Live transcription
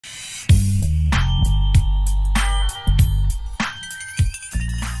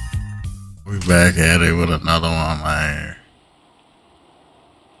back at it with another one, man.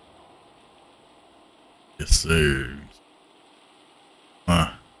 Yes, sir.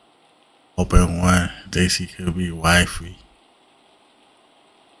 Open one. JC could be wifey.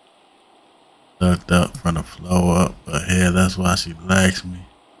 Ducked up from the flow up, but hell, that's why she likes me.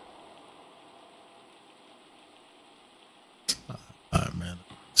 Alright, man.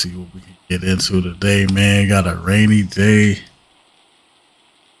 Let's see what we can get into today, man. Got a rainy day.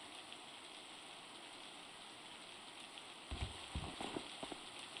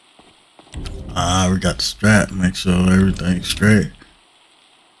 We got the strap, make sure everything's straight.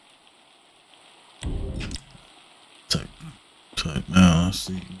 Check now, let's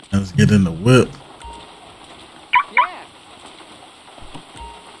see. Let's get in the whip. Yeah.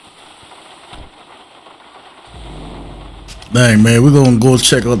 Dang, man, we're gonna go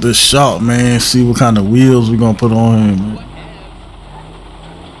check out this shop, man. See what kind of wheels we're gonna put on him, man.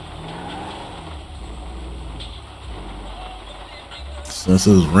 Since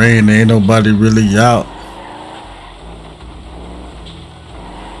it's raining, ain't nobody really out.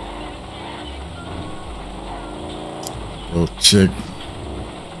 Go check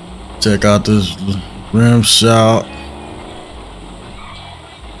out this rim shop.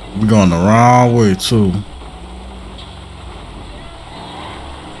 We're going the wrong way too.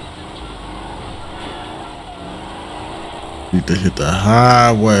 Need to hit the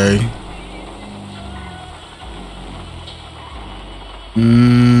highway.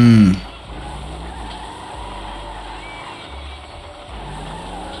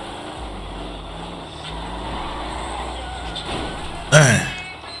 Dang.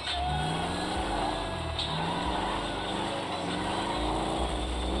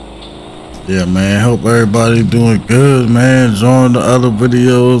 Yeah, man. Hope everybody doing good, man. Enjoying the other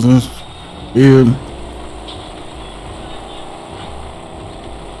videos and yeah.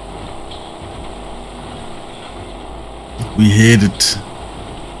 We headed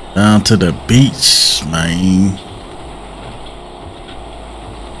down to the beach, man.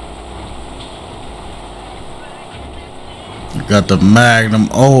 Got the Magnum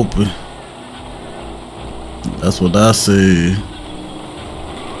open. That's what I said.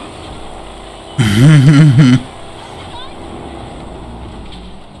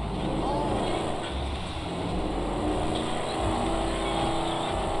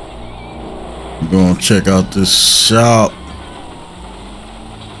 We're gonna check out this shop.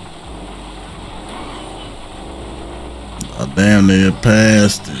 I damn near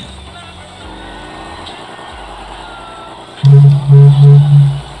passed it.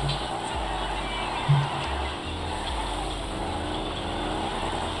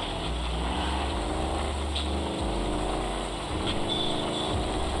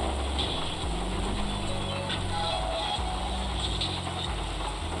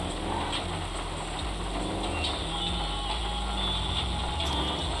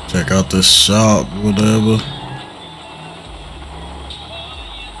 Check out this shop, whatever.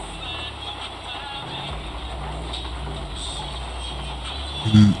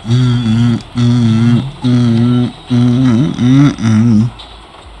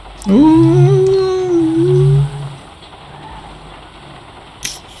 Ooh.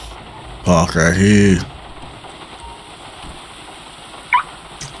 Park right here.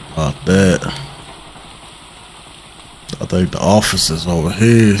 About that. I think the office is over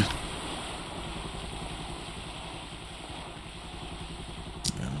here.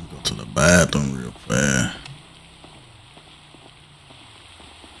 Yeah, let me go to the bathroom real fast.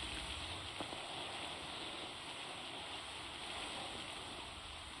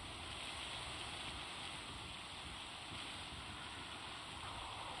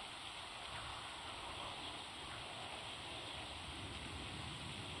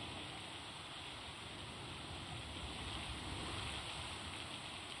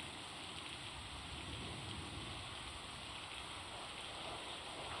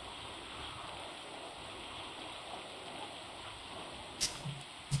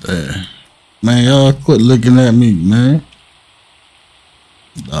 There. Man, y'all quit looking at me, man.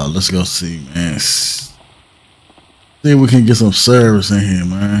 Let's go see, man. See if we can get some service in here,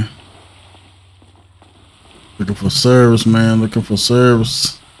 man. Looking for service, man. Looking for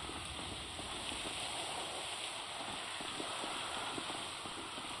service.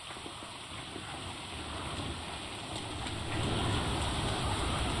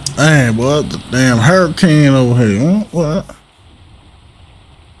 Dang, boy, the damn hurricane over here. Huh? What?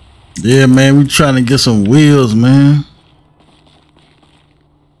 Yeah, man, we trying to get some wheels, man.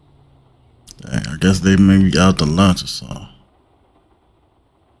 Dang, I guess they may be out to lunch or something.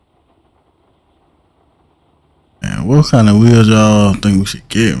 Man, what kind of wheels y'all think we should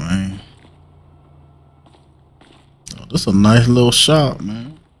get, man? This a nice little shop,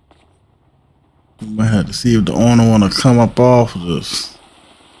 man. We might have to see if the owner wanna come up off of this.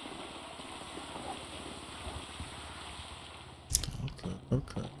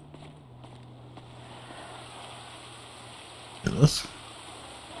 Okay. Yeah, let's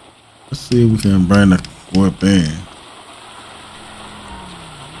see if we can bring the whip in.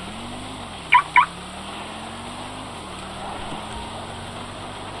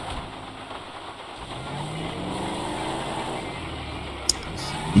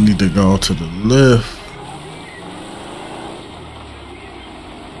 We need to go to the left.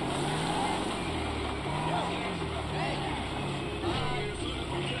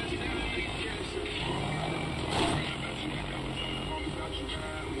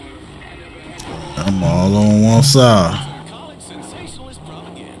 I'm all on one side. Call it sensationalist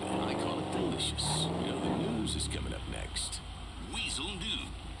propaganda. I call it delicious. You know, the news is coming up next. Weasel do.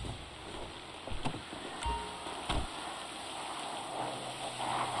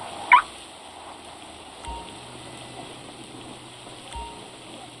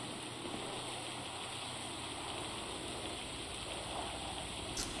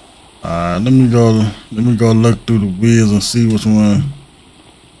 Alright, let me go look through the wheels and see which one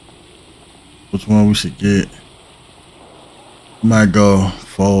we should get. Might go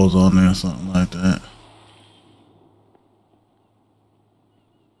folds on there or something like that.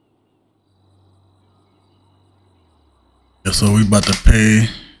 Yeah, so we about to pay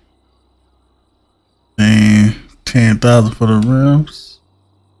 10,000 for the rims.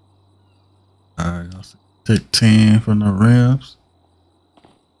 Alright, let's take 10 from the rims.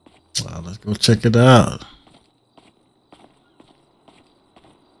 Wow, let's go check it out.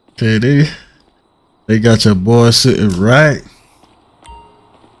 Okay, they got your boy sitting right.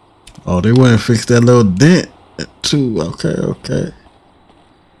 Oh, they went and fixed that little dent too. Okay.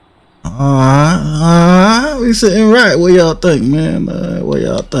 Alright, we sitting right. What y'all think, man? What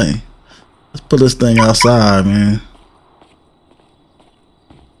y'all think? Let's put this thing outside, man.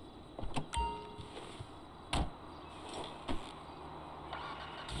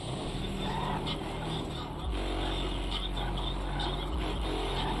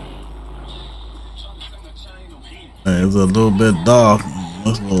 Hey, it's a little bit dark.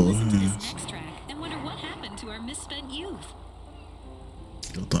 Let's go. And wonder what happened to our misspent youth.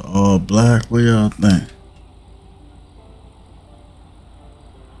 Got the all black. What y'all think?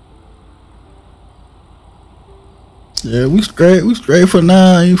 Yeah, we straight. We straight for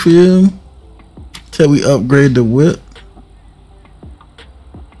now. You feel me? Till we upgrade the whip.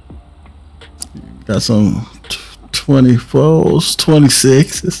 Got some 24s,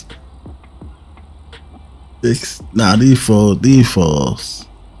 26s. Nah, these falls.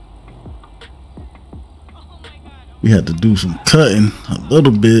 We had to do some cutting a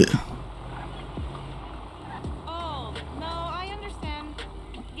little bit. Oh, no, I understand.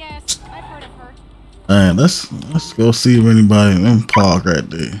 Yes, I've heard of her. Man, let's go see if anybody in them park right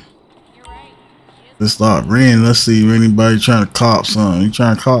there. You're right. Let's start raining. Let's see if anybody trying to cop something. You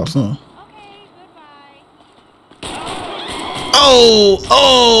trying to cop something? Okay, goodbye.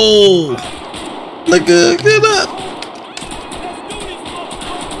 Oh! Look good, get up.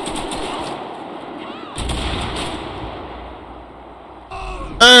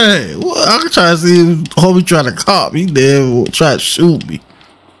 Hey, what? I can try to see if homie try to cop. He there try to shoot me.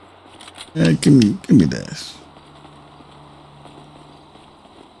 Yeah, give me that.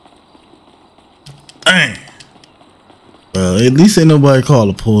 Dang. Well, at least ain't nobody call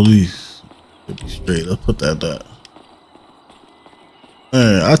the police. To be straight, let's put that down.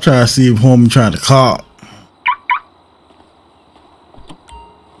 Hey, I try to see if homie trying to cop.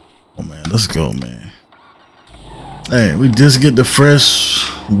 Oh man, let's go, man. Hey, we just get the fresh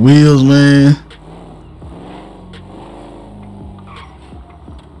wheels, man.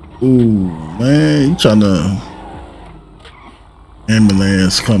 Ooh, man, you trying to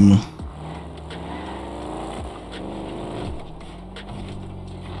ambulance coming.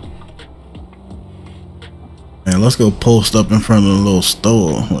 Man, let's go post up in front of the little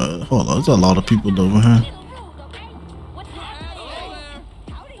store. Hold on, there's a lot of people over here.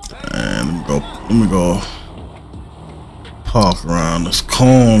 And let me go park around this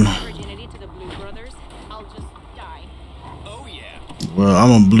corner. Well,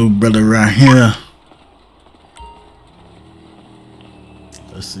 I'm a blue brother right here.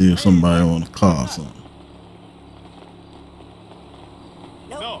 Let's see if somebody want to call something.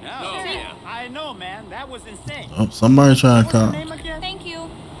 No. I know, man. That was insane. Oh, somebody trying to call. Thank you.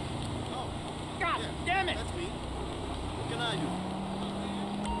 God damn it. That's me. What can I do?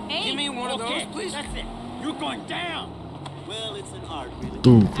 Hey. Give me one of those, please. That's it. You're going down. Well, it's an art, really.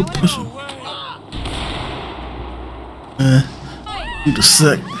 Dude, quit pushing. You the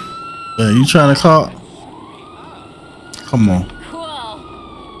sick. You trying to call? Come on. Cool.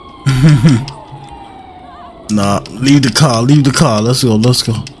 Nah, leave the car. Leave the car. Let's go. Let's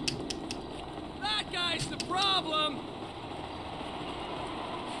go. That guy's the problem.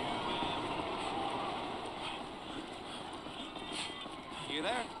 You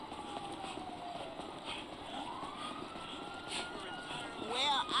there?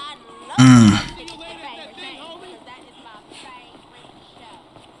 Well, I love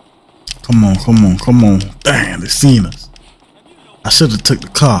Come on, come on, come on. Damn, they seen us. I should have took the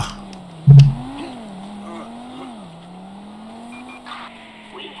car.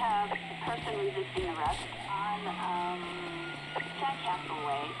 We have a person resisting arrest on San Castle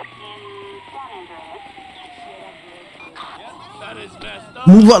Way in San Andreas. That is messed up.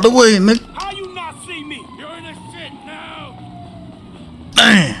 Move out the way, nigga. How you not see me? You're in a shit now.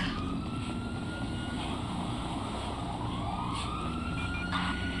 Damn.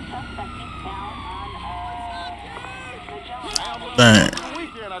 Damn.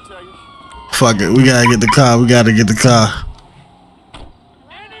 Weekend, I tell you. Fuck it. We gotta get the car. We gotta get the car.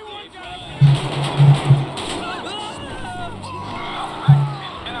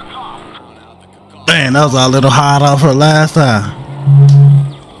 Damn, that was our little hide off her last time.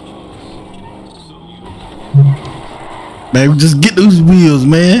 Man, just get those wheels,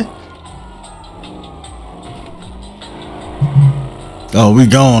 man. Oh, we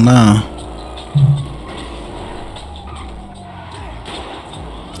gone now.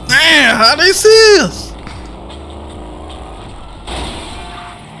 Damn, how they see us?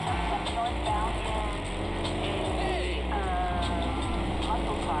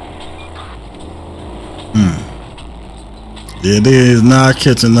 Yeah, they is not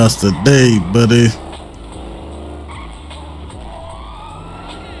catching us today, buddy.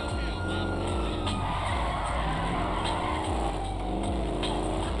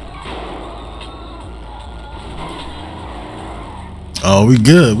 Oh, we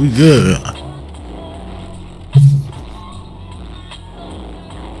good, we good.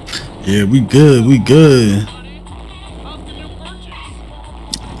 Yeah, we good, we good.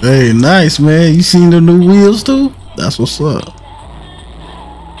 Hey, nice, man. You seen the new wheels too? That's what's up.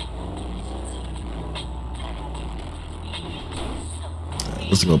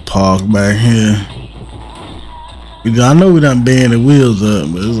 Let's go park back here. I know we done band the wheels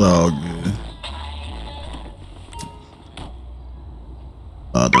up, but it's all good.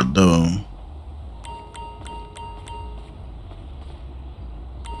 Out the door.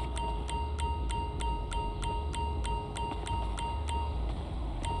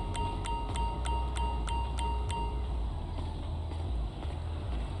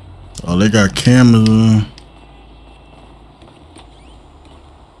 Oh, they got cameras on.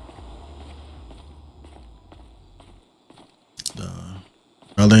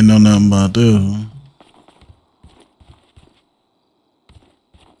 Probably ain't know nothing about this.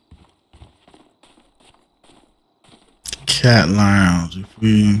 Cat lounge, if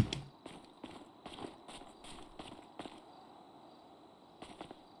we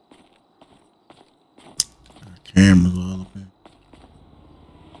cameras all up here.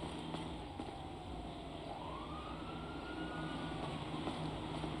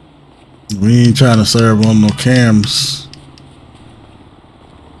 We ain't trying to serve on no cameras.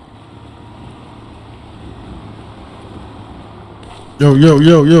 Yo, yo,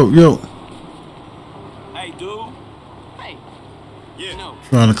 yo, yo, yo. Hey, dude. Hey. Yeah. No.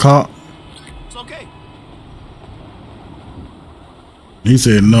 Trying to cop. It's okay. He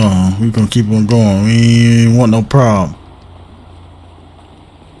said, no, we gonna keep on going. We ain't want no problem.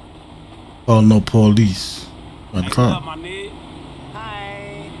 Call no police. Trying to cop.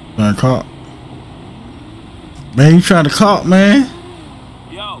 Trying to cop. Man, you trying to cop, man?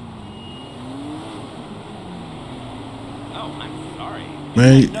 Yo. Oh, I'm sorry.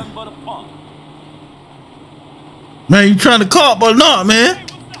 Man, Nothing but a punk. man, you trying to cop or not, man? Hey,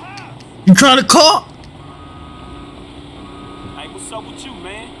 what's the house? You trying to cop? Hey, what's up with you,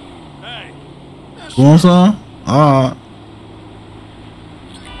 man? Hey. You want some? Alright.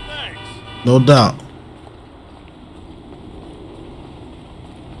 Thanks. No doubt.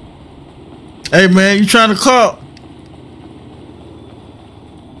 Hey, man, you trying to cop?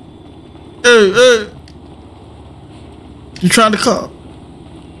 Hey, hey. You trying to cop?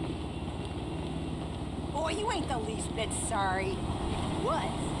 Boy, you ain't the least bit sorry. What?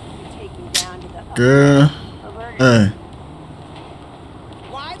 You take me down to the Girl. Hey.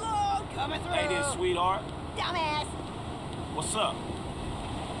 Wide load coming through. Hey there, sweetheart. Dumbass. What's up?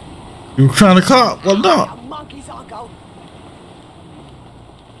 You trying to cop? Well, no. You monkey's uncle.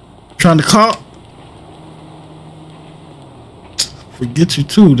 Trying to cop? Forget you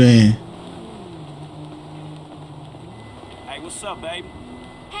too, then. Hey, what's up, baby?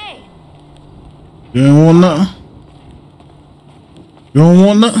 Hey, You don't want nothing? You don't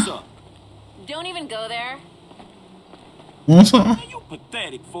want What's nothing? up? don't even go there. Want something? Man, you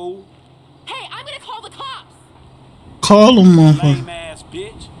pathetic fool. Hey, I'm gonna call the cops. Call him, motherfucker. Lame ass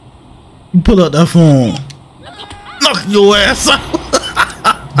bitch. You pull up that phone. Knock your ass out.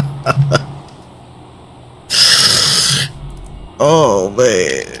 Oh,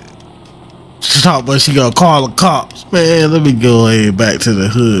 man. She talk about she gonna call the cops. Man, let me go ahead back to the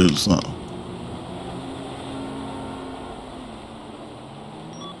hood or something.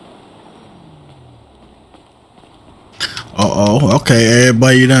 Uh-oh. Okay,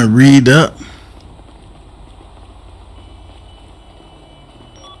 everybody, you done read up.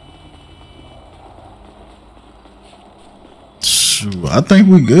 Shoot, I think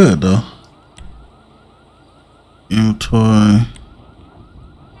we good, though. Inventory.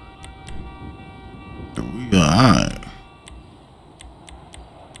 We alright.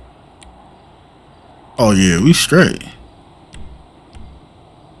 Oh yeah, we straight.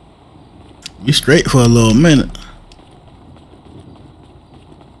 We straight for a little minute.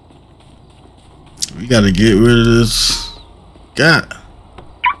 We gotta get rid of this guy.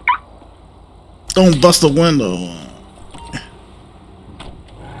 Don't bust the window.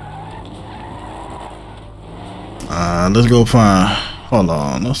 Let's go find. Hold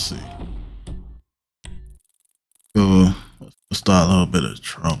on, let's see. Go. Let's start a little bit of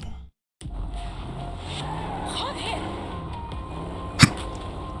trouble.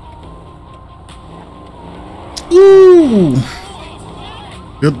 Ooh.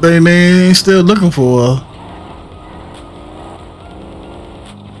 Good thing they ain't still looking for her.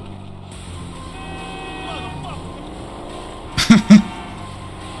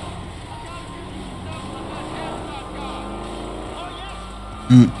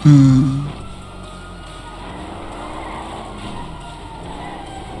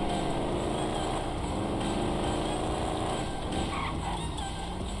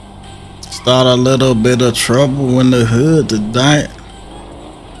 Start a little bit of trouble in the hood tonight.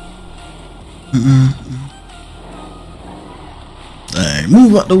 Hey,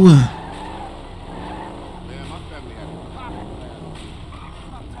 move out the way.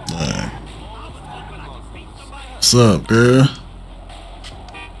 What's up, girl?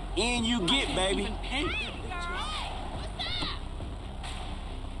 In you get, baby.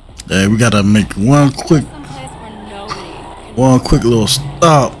 Hey, we gotta make one quick little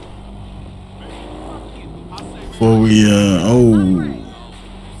stop before we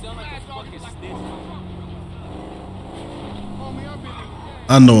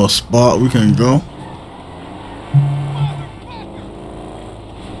I know a spot we can go.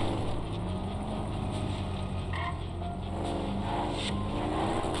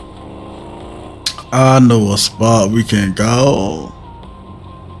 I know a spot we can go.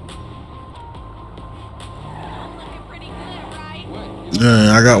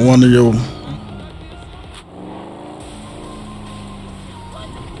 Yeah, I got one of your.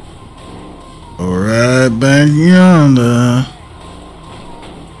 Alright, back yonder.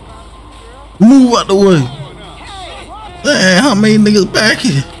 Move out the way. Man, how many niggas back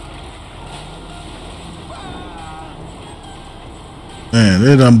here? Man,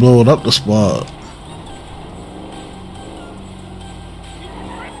 they done blowed up the spot.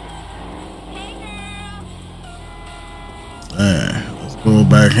 Man, let's go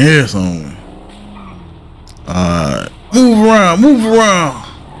back here somewhere. Alright, move around, move around.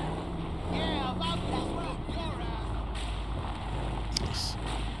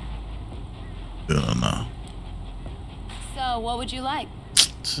 So, what would you like?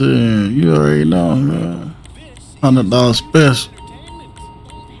 Shit, you already know, man. $100 special.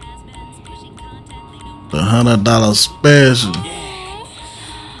 The $100 special. Oh,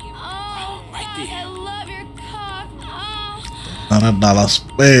 God, I love your cock. $100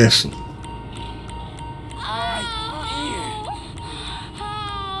 special. Oh,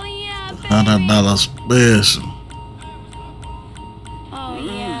 yeah, baby. $100 special. Oh,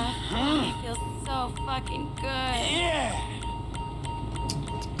 yeah. It feels so fucking good.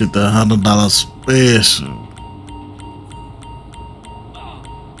 Get the $100 special.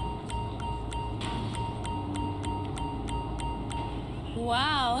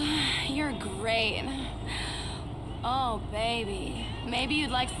 Wow, you're great. Oh, baby. Maybe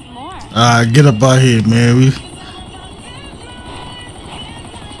you'd like some more. Alright, get up out here, man. Man,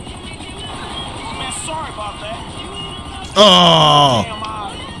 sorry about that. Oh, Damn,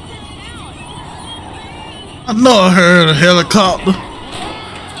 I know I heard a helicopter.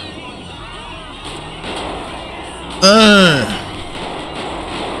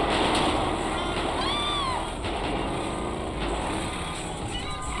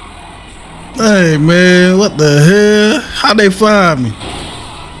 Hey man, what the hell? How they find me?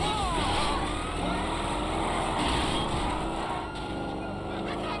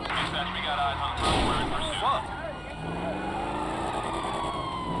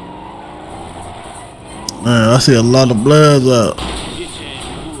 Man, I see a lot of bloods out.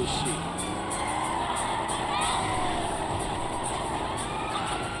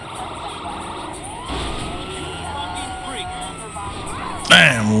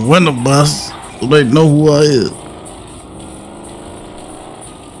 Damn, window bust. So they know who I is.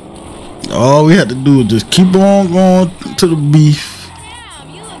 All we had to do is just keep on going to the beef. Damn,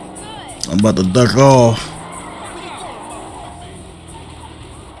 you look good. I'm about to duck off.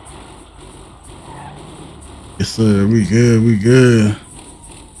 Yes sir, we good, we good.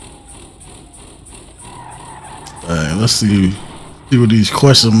 Alright, let's see what these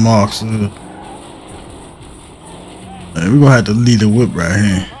question marks are. Hey, we're gonna have to lead the whip right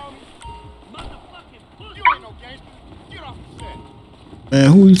here. Man,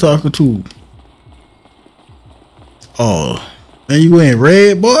 who you talking to? Oh, man, you ain't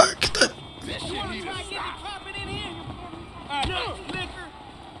red, boy? Get that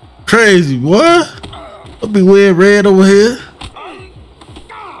crazy, boy. I'll be wearing red over here.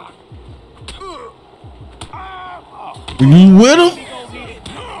 You with him?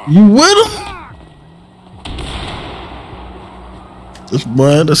 You with him? This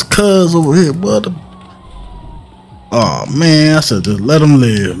boy, this cuz over here, boy. Oh man, I said just let him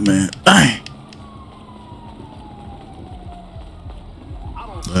live, man. Dang.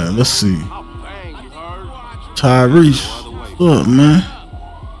 Man, let's see. Tyrese, what's up, man?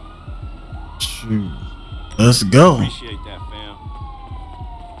 Shoot. Let's go. Appreciate that, fam.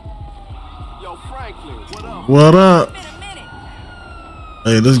 Yo, Franklin, what up? What up? Been a minute.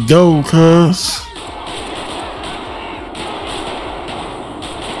 Hey, let's go, cuz.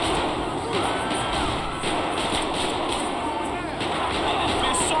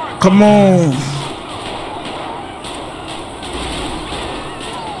 Come on.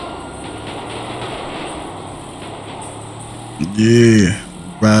 Yeah,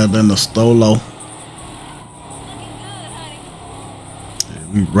 ride in the Stolo.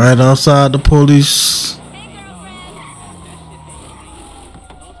 We right outside the police.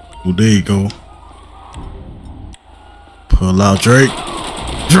 Oh, there you go. Pull out Drake.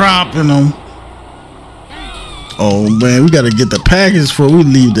 Dropping them. Oh man, we gotta get the package before we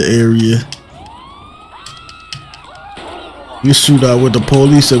leave the area. We shoot out with the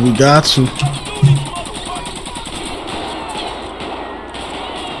police if we got to.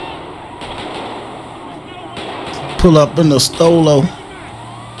 Pull up in the Stolo.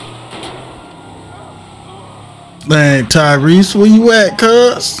 Dang, Tyrese, where you at,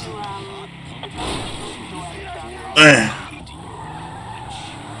 cuz? Man.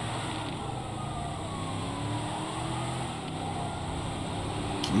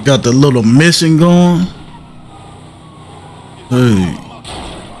 We got the little mission going. Hey.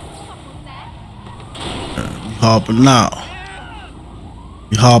 We hopping out.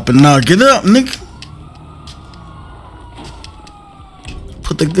 We hopping out. Get up, nigga.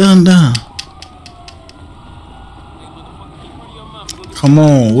 Put the gun down. Come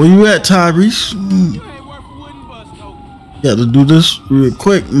on, where you at, Tyrese? You got to do this real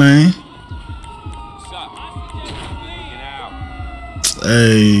quick, man.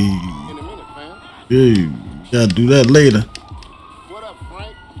 Hey, yeah, you gotta do that later. What up,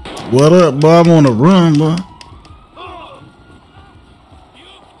 Frank? What up, boy? I'm on the run, boy.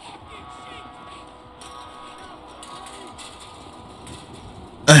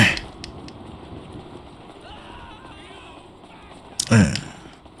 Hey. Hey.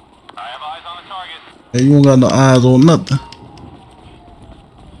 I have eyes on the target. Hey, you don't got no eyes on nothing.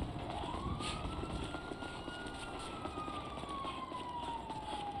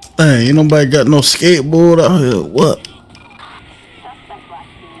 Hey, ain't nobody got no skateboard out here. What?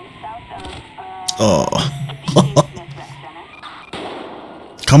 Oh.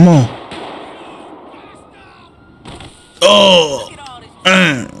 Come on. Oh.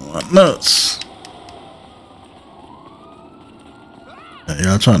 Man, what nuts. Hey,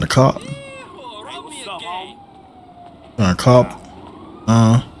 y'all trying to cop? Trying to cop?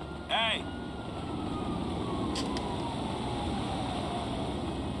 Hey.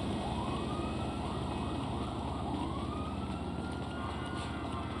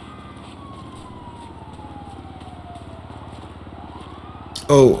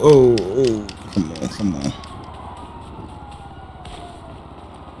 Oh. Come on.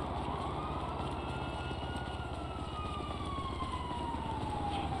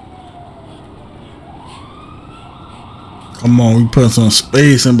 Come on, we put some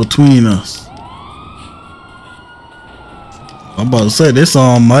space in between us. I'm about to say this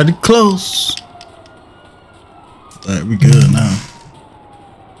song mighty close. Alright, we good now.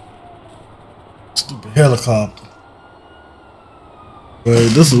 Stupid helicopter. But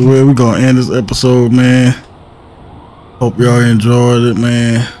this is where we gonna end this episode, man. Hope y'all enjoyed it,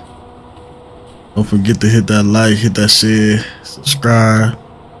 man. Don't forget to hit that like, hit that share, subscribe.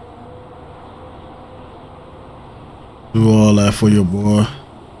 Do all that for your boy.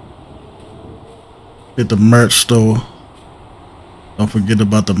 Hit the merch store. Don't forget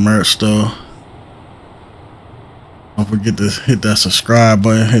about the merch store. Don't forget to hit that subscribe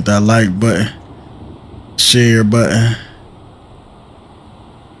button, hit that like button, share button.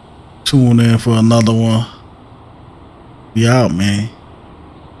 Tune in for another one. Be out, man.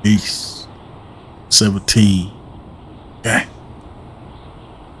 Peace. 17. Okay.